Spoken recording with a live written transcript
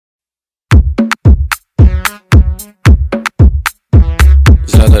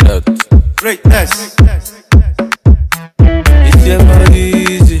Greatness. It's your body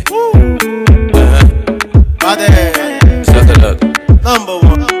easy. Number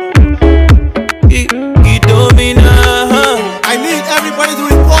one. I need everybody to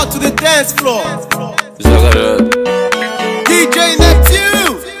report to the dance floor. DJ next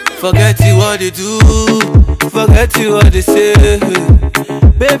you. Forget you what they do. Forget you what they say.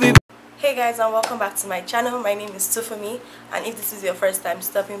 Baby. Hey guys, and welcome back to my channel. My name is Tofbabe, and if this is your first time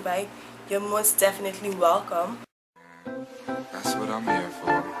stopping by, you're most definitely welcome. That's what I'm here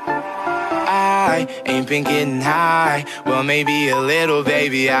for. I ain't been getting high. Well, maybe a little,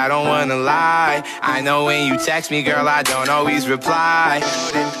 baby, I don't wanna lie. I know when you text me, girl, I don't always reply.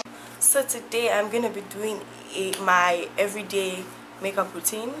 So today I'm gonna be doing my everyday makeup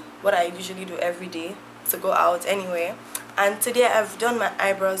routine, what I usually do every day to go out anywhere. And today I've done my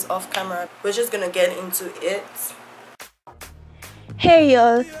eyebrows off camera. We're just gonna get into it. Hey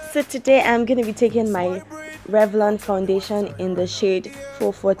y'all, so today I'm gonna be taking my Revlon foundation in the shade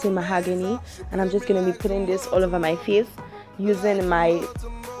 440 Mahogany, and I'm just gonna be putting this all over my face using my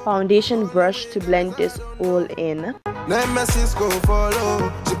foundation brush to blend this all in. Nemesis go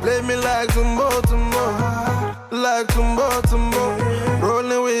follow. She play me like Tumbo, like Tumbo.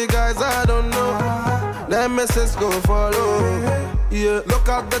 Rolling with guys I don't know. Nemesis go follow. Yeah, look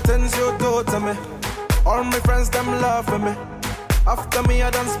at the things you do to me. All my friends them laugh at me. After me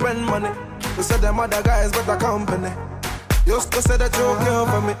I don't spend money. You said them other guys better company. Used to say that you care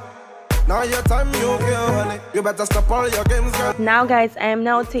for me. Now your time you care, honey. You better stop all your games, girl. Now guys, I am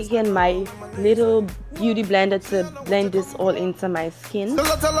now taking my little beauty blender to blend this all into my skin. Tell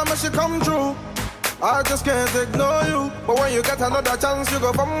her she come true. I just can't ignore you. But when you get another chance, you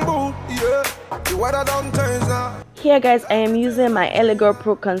go bamboo. Yeah, the weather don't change now. Here guys, I am using my Elegor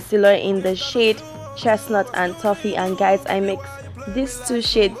Pro Concealer in the shade Chestnut and Toffee, and guys, I mix these two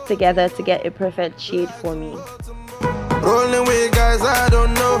shades together to get a perfect shade for me. Rolling with guys I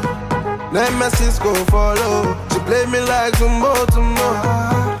don't know. Nemesis go follow. She play me like Tumbo,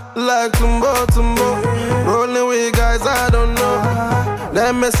 like Tumbo. Rolling with guys I don't know.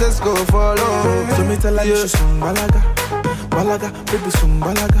 Nemesis go follow. So me tell her you sung balaga, baby sung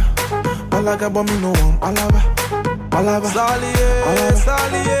balaga, but me no one balaba. Saliye,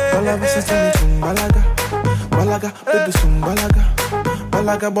 she tell me sung balaga, baby sung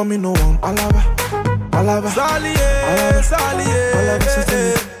balaga, but me no one balaba.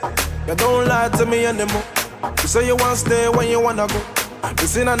 Saliye. You don't lie to me anymore. You say you want to stay when you wanna go. You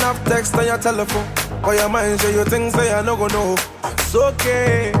seen enough text on your telephone. Or your mind say you think say I no go know. It's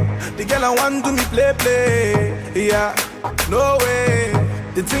okay. The girl I want to me play. Yeah, no way.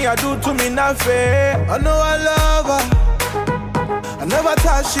 The thing I do to me not fair. I know I love her. I never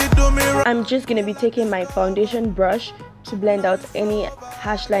thought she'd do me wrong. I'm just gonna be taking my foundation brush to blend out any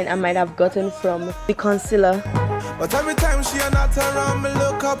harsh line I might have gotten from the concealer. But every time she not around me,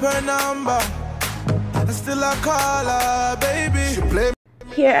 look up her number. And still I call her, baby. She play.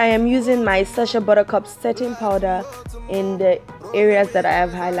 Here I am using my Sacha Buttercup setting powder in the areas that I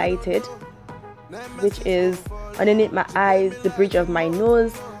have highlighted, which is underneath my eyes, the bridge of my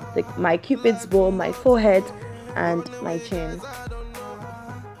nose, my cupid's bow, my forehead, and my chin.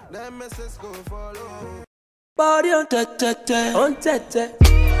 Body on tete, on tete.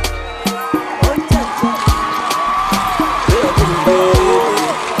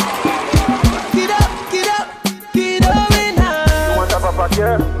 Get up now. You want a Papa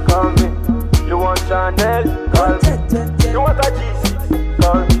Care? Call me. You want Chanel? Call me. You want a G6?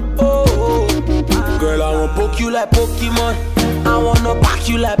 Call me. Oh. Girl, I wanna poke you like Pokemon. I wanna pack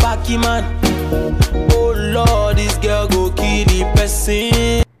you like Pac-Man. Oh Lord, this girl go kill the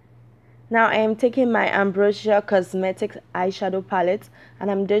person. Now I am taking my Ambrosia Cosmetics eyeshadow palette,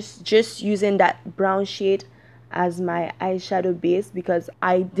 and I'm just using that brown shade as my eyeshadow base because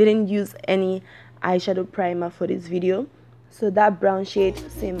I didn't use any eyeshadow primer for this video, so that brown shade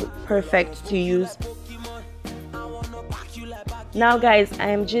seemed perfect to use. Now guys,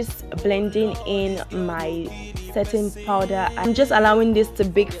 I am just blending in my setting powder. I'm just allowing this to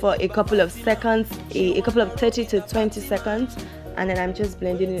bake for a couple of seconds, a couple of 30 to 20 seconds, and then I'm just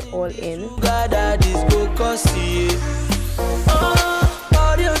blending it all in.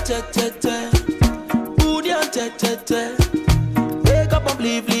 Wake up and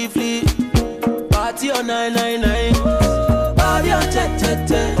flee. Party on 999.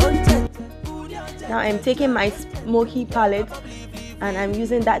 Now I'm taking my smoky palette and I'm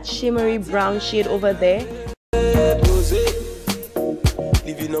using that shimmery brown shade over there.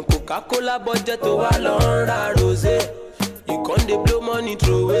 Living on Coca-Cola budget to Valora Rose. You can't blow money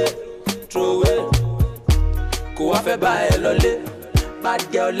throw away. Go off a buy a lolly.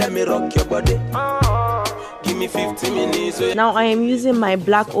 Bad girl, let me rock your body. Give me 15 minutes. Now I am using my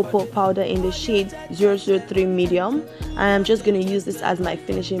black opal powder in the shade 003 medium, and I'm just gonna use this as my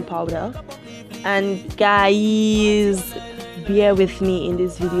finishing powder. And guys, bear with me in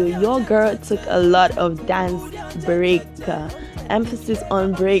this video. Your girl took a lot of dance break, emphasis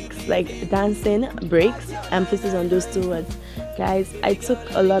on breaks, like dancing breaks, emphasis on those two words. Guys, I took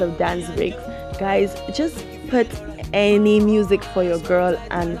a lot of dance breaks. Guys, just put any music for your girl,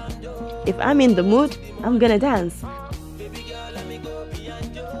 and if I'm in the mood, I'm gonna dance.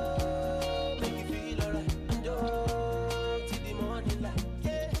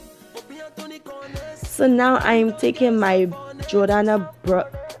 So now I'm taking my Jordana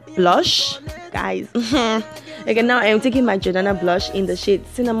blush, guys. Okay, now I'm taking my Jordana blush in the shade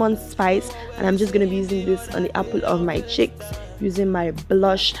Cinnamon Spice, and I'm just gonna be using this on the apple of my cheeks using my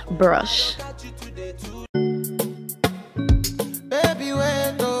blush brush.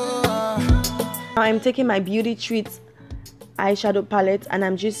 Now I'm taking my Beauty Treats eyeshadow palette, and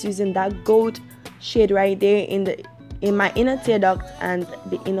I'm just using that gold shade right there in my inner tear duct and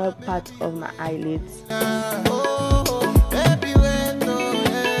the inner part of my eyelids.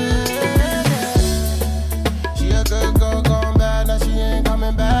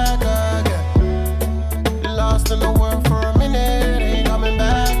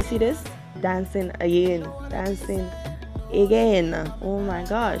 See this? Dancing again, dancing again. Oh my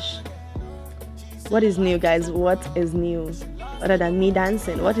gosh. What is new, guys? What is new? Other than me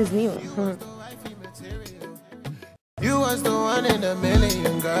dancing, what is new? You was the one in a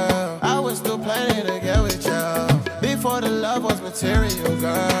million, girl. I was still planning to get with you. Before the love was material,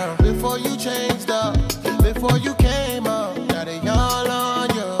 girl. Before you changed up, before you came up, now they all on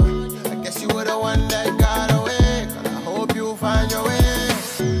you. I guess you were the one that got away, but I hope you find your way.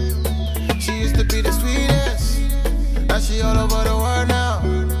 She used to be the sweetest, now she all over the world now.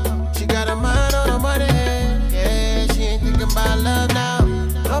 She got a mind on her money, yeah, she ain't thinking about love now.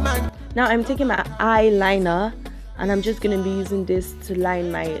 Oh my. Now I'm taking my eyeliner, and I'm just gonna be using this to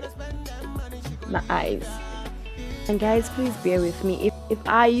line my eyes. And guys, please bear with me if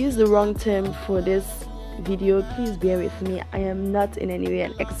I use the wrong term for this video. Please bear with me. I am not in any way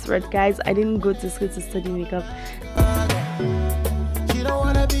an expert, guys. I didn't go to school to study makeup.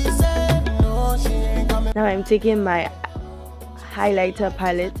 Now I'm taking my highlighter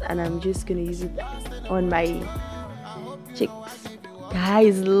palette, and I'm just gonna use it on my cheeks.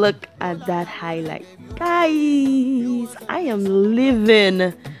 Guys, look at that highlight. Guys, I am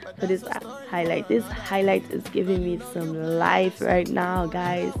living for this highlight. This highlight is giving me some life right now,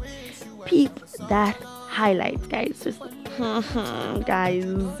 guys. Peep that highlight, guys. Just guys,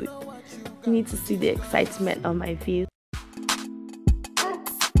 you need to see the excitement on my face.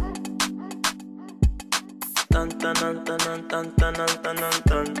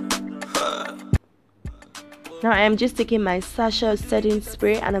 Now I am just taking my Sasha setting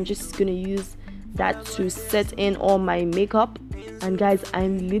spray, and I'm just gonna use that to set in all my makeup. And guys,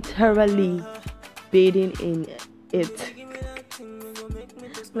 I'm literally bathing in it.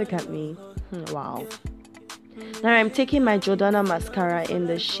 Look at me. Wow. Now I'm taking my Jordana mascara in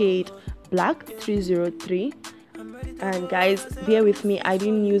the shade Black 303. And guys, bear with me, I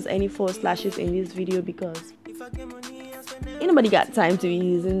didn't use any false lashes in this video because anybody got time to be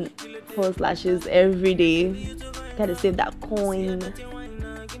using false lashes every day. Gotta save that coin.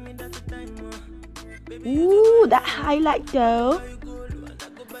 Ooh, that highlight though.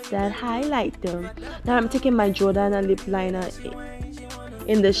 That highlight though. Now I'm taking my Jordana lip liner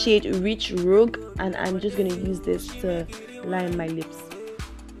in the shade Rich Rogue, and I'm just gonna use this to line my lips.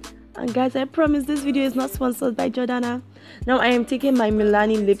 And guys, I promise this video is not sponsored by Jordana. Now I am taking my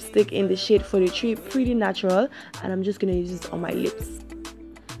Milani lipstick in the shade 43 Pretty Natural, and I'm just gonna use this on my lips.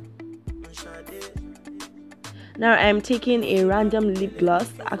 Now I am taking a random lip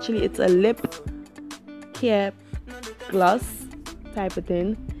gloss. Actually, it's a lip care gloss type of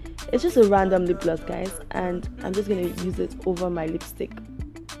thing. It's just a random lip gloss, guys, and I'm just gonna use it over my lipstick.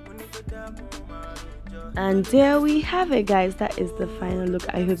 And there we have it, guys. That is the final look.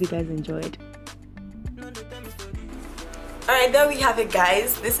 I hope you guys enjoyed. Alright, there we have it,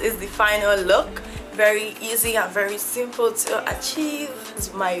 guys. This is the final look. Very easy and very simple to achieve.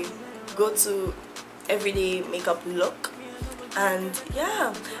 It's my go-to everyday makeup look. And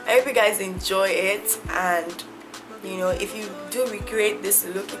yeah, I hope you guys enjoy it. And you know, if you do recreate this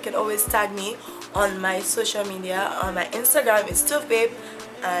look, you can always tag me on my social media. On my Instagram is Tofbabe,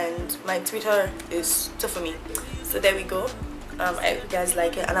 and my Twitter is Tofame. So there we go. I hope you guys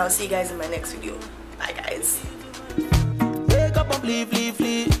like it, and I'll see you guys in my next video. Bye, guys. Wake up and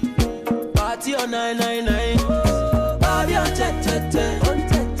flee. Party on 999. Party on check.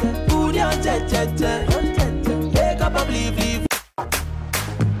 Food ya Make up a leave.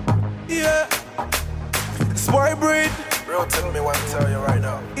 Yeah. Spoil breed. Bro, tell me what to tell you right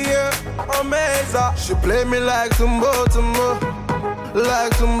now. Yeah, amazing. She play me like Tumbo.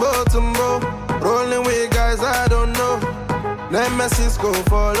 Like Tumbo. Rolling with guys I don't know. Nemesis go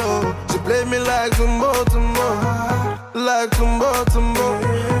follow. She play me like Tumbo. Like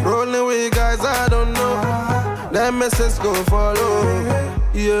Tumbo. Rolling with guys I don't know. Nemesis go follow.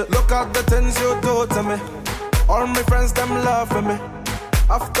 Yeah, look at the things you do to me. All my friends them love for me.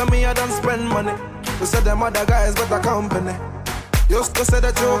 After me I don't spend money. You said them other guys but a company. Used to say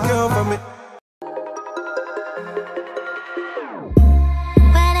that you care for me.